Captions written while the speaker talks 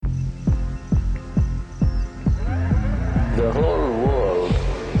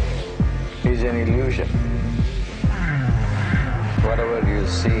illusion. Whatever you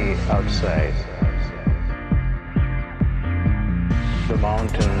see outside, the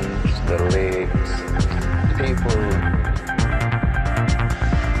mountains, the lakes, people,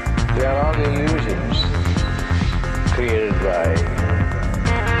 they are all illusions created by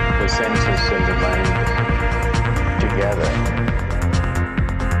the senses and the mind together.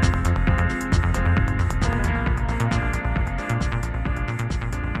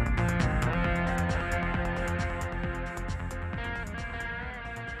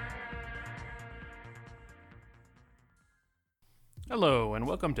 Hello, and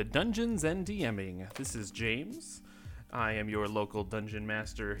welcome to Dungeons and DMing. This is James. I am your local dungeon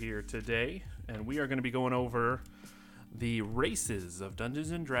master here today, and we are going to be going over the races of Dungeons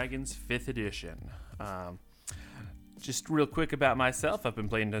and Dragons 5th edition. Just real quick about myself, I've been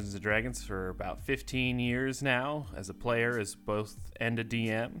playing Dungeons and Dragons for about 15 years now, as a player, as both and a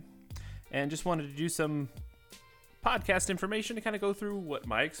DM, and just wanted to do some podcast information to kind of go through what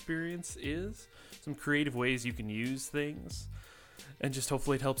my experience is, some creative ways you can use things, and just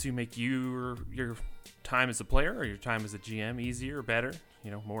hopefully it helps you make your time as a player or your time as a GM easier, better,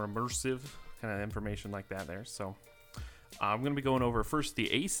 more immersive, kind of information like that there. So I'm going to be going over first the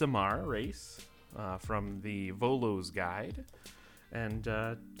Aasimar race from the Volo's Guide, and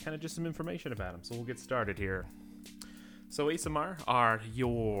kind of just some information about them. So we'll get started here. So Aasimar are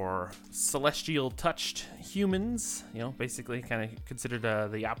your celestial touched humans, basically kind of considered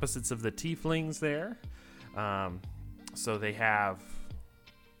the opposites of the tieflings there. So they have,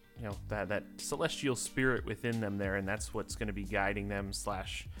 that celestial spirit within them there, and that's what's going to be guiding them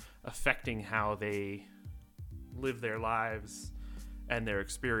 / affecting how they live their lives and their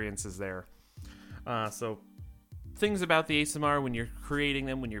experiences there. So things about the Aasimar when you're creating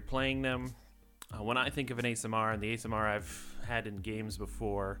them, when you're playing them. When I think of an Aasimar, and the Aasimar I've had in games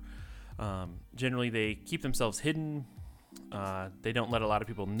before, generally they keep themselves hidden. They don't let a lot of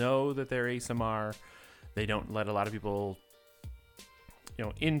people know that they're Aasimar. They don't let a lot of people,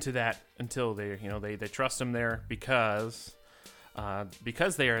 into that until they trust them there because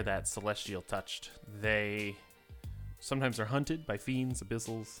they are that celestial touched. They sometimes are hunted by fiends,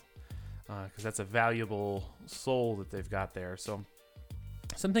 abyssals, because that's a valuable soul that they've got there. So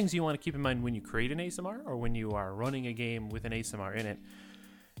some things you want to keep in mind when you create an Aasimar or when you are running a game with an Aasimar in it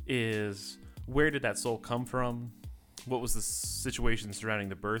is, where did that soul come from? What was the situation surrounding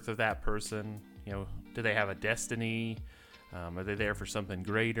the birth of that person? Do they have a destiny? Are they there for something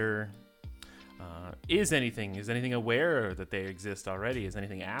greater? Is anything aware that they exist already? Is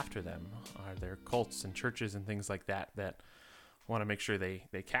anything after them? Are there cults and churches and things like that want to make sure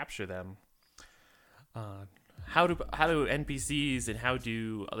they capture them? How do NPCs and how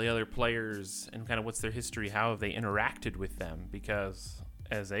do the other players, and kind of what's their history? How have they interacted with them? Because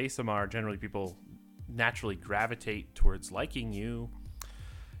as Aasimar, generally people naturally gravitate towards liking you,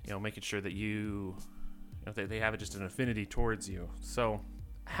 making sure that they have just an affinity towards you. So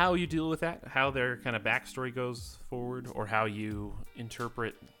how you deal with that, how their kind of backstory goes forward, or how you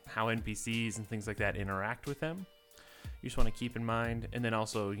interpret how NPCs and things like that interact with them, you just want to keep in mind. And then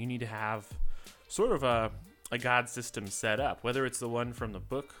also you need to have sort of a god system set up, whether it's the one from the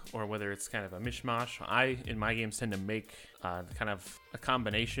book or whether it's kind of a mishmash. I, in my games, tend to make kind of a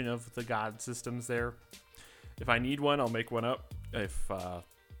combination of the god systems there. If I need one, I'll make one up.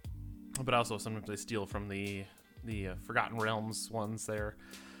 But also sometimes I steal from the Forgotten Realms ones there.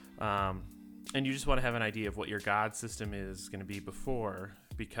 And you just want to have an idea of what your god system is going to be before,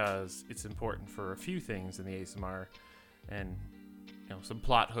 because it's important for a few things in the Aasimar, and some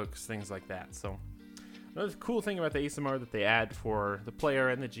plot hooks, things like that. So another cool thing about the Aasimar that they add for the player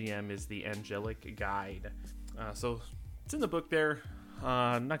and the GM is the Angelic Guide. So it's in the book there.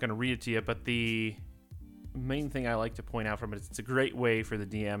 I'm not going to read it to you, but the main thing I like to point out from it is it's a great way for the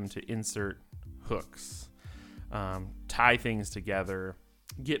DM to insert hooks, tie things together,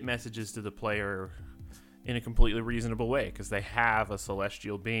 get messages to the player in a completely reasonable way, because they have a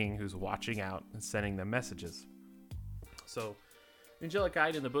celestial being who's watching out and sending them messages. So Angelic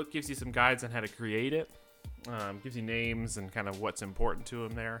Guide in the book gives you some guides on how to create it, gives you names and kind of what's important to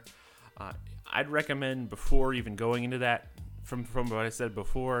them there. I'd recommend, before even going into that, from what I said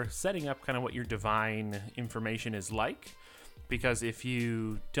before, setting up kind of what your divine information is like, because if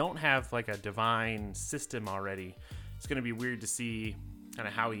you don't have like a divine system already, it's going to be weird to see kind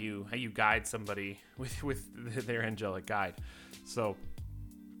of how you guide somebody with their angelic guide. So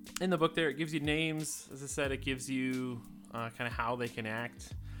in the book there, it gives you names. As I said, it gives you kind of how they can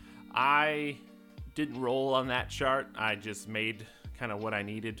act. I didn't roll on that chart. I just made kind of what I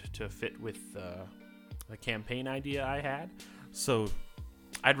needed to fit with the campaign idea I had. So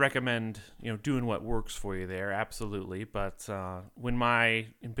I'd recommend, doing what works for you there, absolutely. But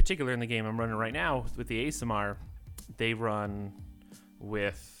in particular in the game I'm running right now with the ASMR, they run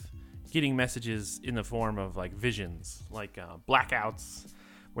with getting messages in the form of like visions, like blackouts,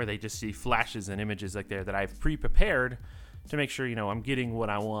 where they just see flashes and images like there that I've pre-prepared to make sure, I'm getting what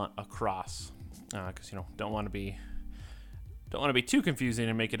I want across. Because, don't want to be too confusing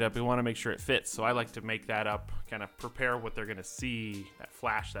and make it up. We want to make sure it fits. So I like to make that up, kind of prepare what they're going to see, that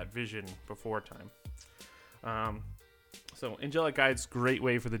flash, that vision before time. So Angelic Guide's great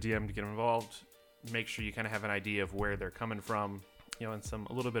way for the DM to get involved. Make sure you kind of have an idea of where they're coming from, and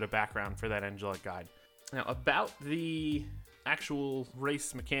a little bit of background for that Angelic Guide. Now, about the actual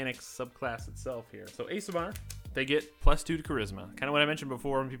race mechanics subclass itself here. So ASMR, they get +2 to charisma. Kind of what I mentioned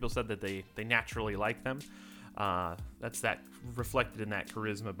before when people said that they naturally like them. That's that reflected in that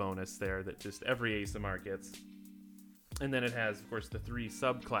charisma bonus there that just every ASMR gets. And then it has, of course, the 3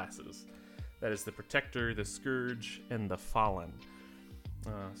 subclasses. That is the Protector, the Scourge, and the Fallen.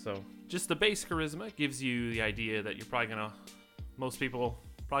 So just the base charisma gives you the idea that most people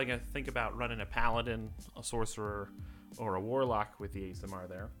probably gonna think about running a Paladin, a Sorcerer, or a Warlock with the ASMR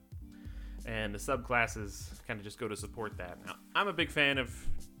there. And the subclasses kind of just go to support that. Now, I'm a big fan of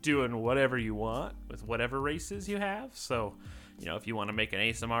doing whatever you want with whatever races you have. So, if you want to make an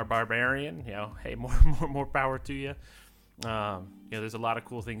ASMR Barbarian, hey, more power to you. There's a lot of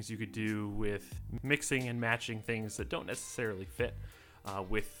cool things you could do with mixing and matching things that don't necessarily fit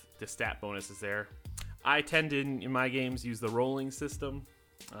with the stat bonuses there. I tend to, in my games, use the rolling system.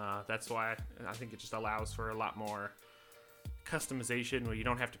 That's why I think it just allows for a lot more customization where you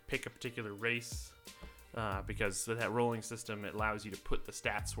don't have to pick a particular race, because with that rolling system, it allows you to put the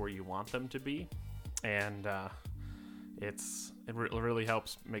stats where you want them to be, and it really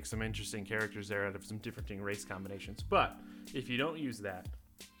helps make some interesting characters there out of some different race combinations. But if you don't use that,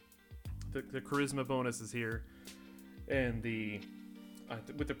 the charisma bonus is here, and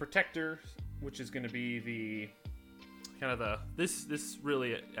with the Protector, which is going to be the kind of this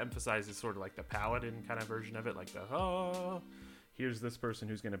really emphasizes sort of like the Paladin kind of version of it, like here's this person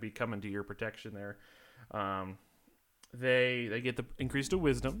who's going to be coming to your protection there. They get the increase to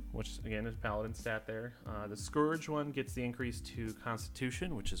Wisdom, which again is Paladin stat there. The Scourge one gets the increase to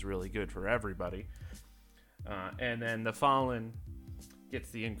Constitution, which is really good for everybody. And then the Fallen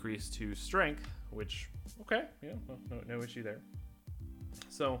gets the increase to Strength, which, no issue there.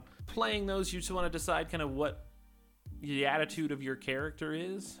 So playing those, you just want to decide kind of what the attitude of your character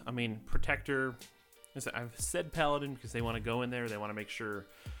is. I mean, Protector, I've said Paladin because they want to go in there. They want to make sure,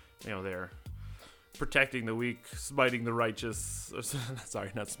 they're protecting the weak, smiting the righteous.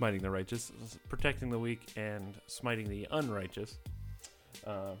 Sorry, not smiting the righteous. Protecting the weak and smiting the unrighteous.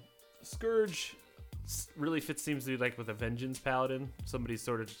 Scourge really seems to be like with a Vengeance Paladin. Somebody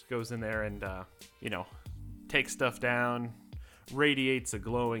sort of just goes in there and, takes stuff down, radiates a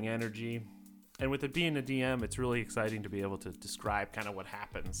glowing energy. And with it being a DM, it's really exciting to be able to describe kind of what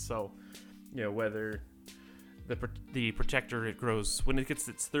happens. So, whether the Protector, it grows when it gets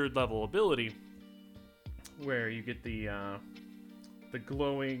its 3rd level ability, where you get the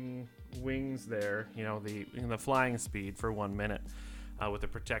glowing wings there, the flying speed for 1 minute with the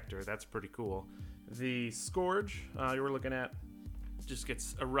Protector. That's pretty cool. The Scourge you were looking at just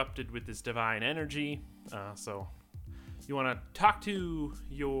gets erupted with this divine energy. So you want to talk to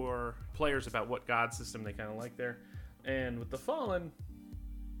your players about what god system they kind of like there. And with the Fallen,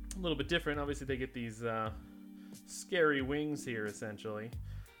 a little bit different. Obviously, they get these scary wings here, essentially,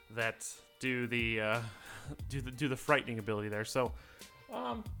 that do the frightening ability there. So,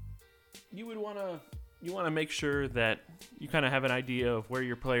 you want to make sure that you kind of have an idea of where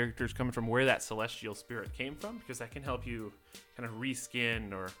your character's coming from, where that celestial spirit came from, because that can help you kind of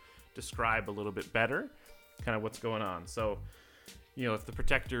reskin or describe a little bit better kind of what's going on. So, if the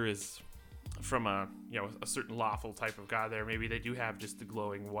Protector is from a certain lawful type of god there, maybe they do have just the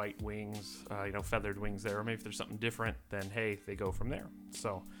glowing white wings, feathered wings there, or maybe if there's something different, then hey, they go from there.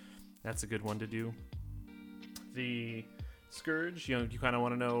 So that's a good one to do. The Scourge, you kind of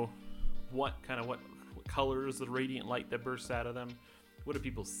want to know what colors the radiant light that bursts out of them. What do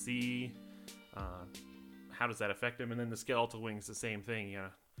people see? How does that affect them? And then the skeletal wings, the same thing.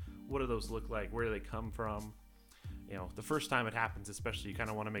 What do those look like? Where do they come from? The first time it happens, especially, you kind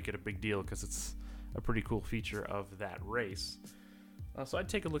of want to make it a big deal because it's a pretty cool feature of that race. So I'd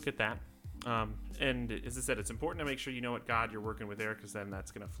take a look at that. And as I said, it's important to make sure you know what god you're working with there, because then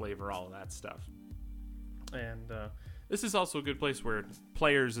that's going to flavor all of that stuff. And this is also a good place where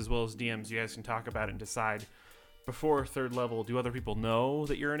players as well as DMs, you guys can talk about it and decide before 3rd level, do other people know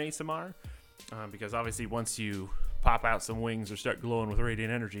that you're an ASMR? Because obviously once you pop out some wings or start glowing with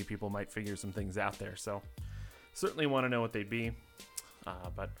radiant energy, people might figure some things out there. So certainly want to know what they'd be.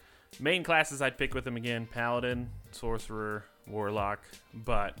 But main classes I'd pick with them again: Paladin, Sorcerer, Warlock.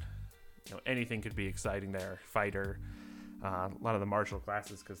 But anything could be exciting there. Fighter, a lot of the martial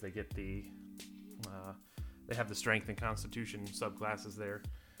classes, because they get they have the Strength and Constitution subclasses there.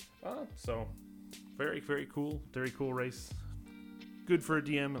 So very, very cool race. Good for a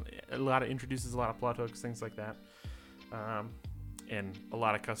DM. Introduces a lot of plot hooks, things like that. And a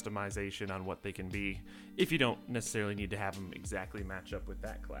lot of customization on what they can be, if you don't necessarily need to have them exactly match up with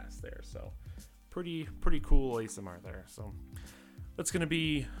that class there. So pretty cool ASMR there. So that's going to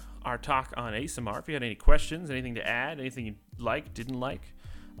be our talk on ASMR. If you had any questions, anything to add, anything you liked, didn't like,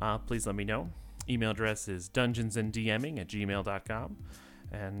 please let me know. Email address is dungeonsanddming@gmail.com.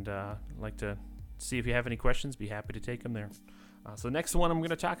 And I'd like to see if you have any questions. Be happy to take them there. So next one I'm going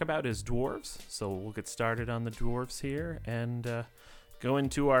to talk about is dwarves. So we'll get started on the dwarves here and go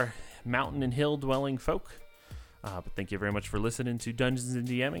into our mountain and hill dwelling folk. But thank you very much for listening to Dungeons and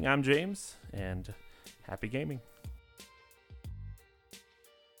DMing. I'm James, and happy gaming.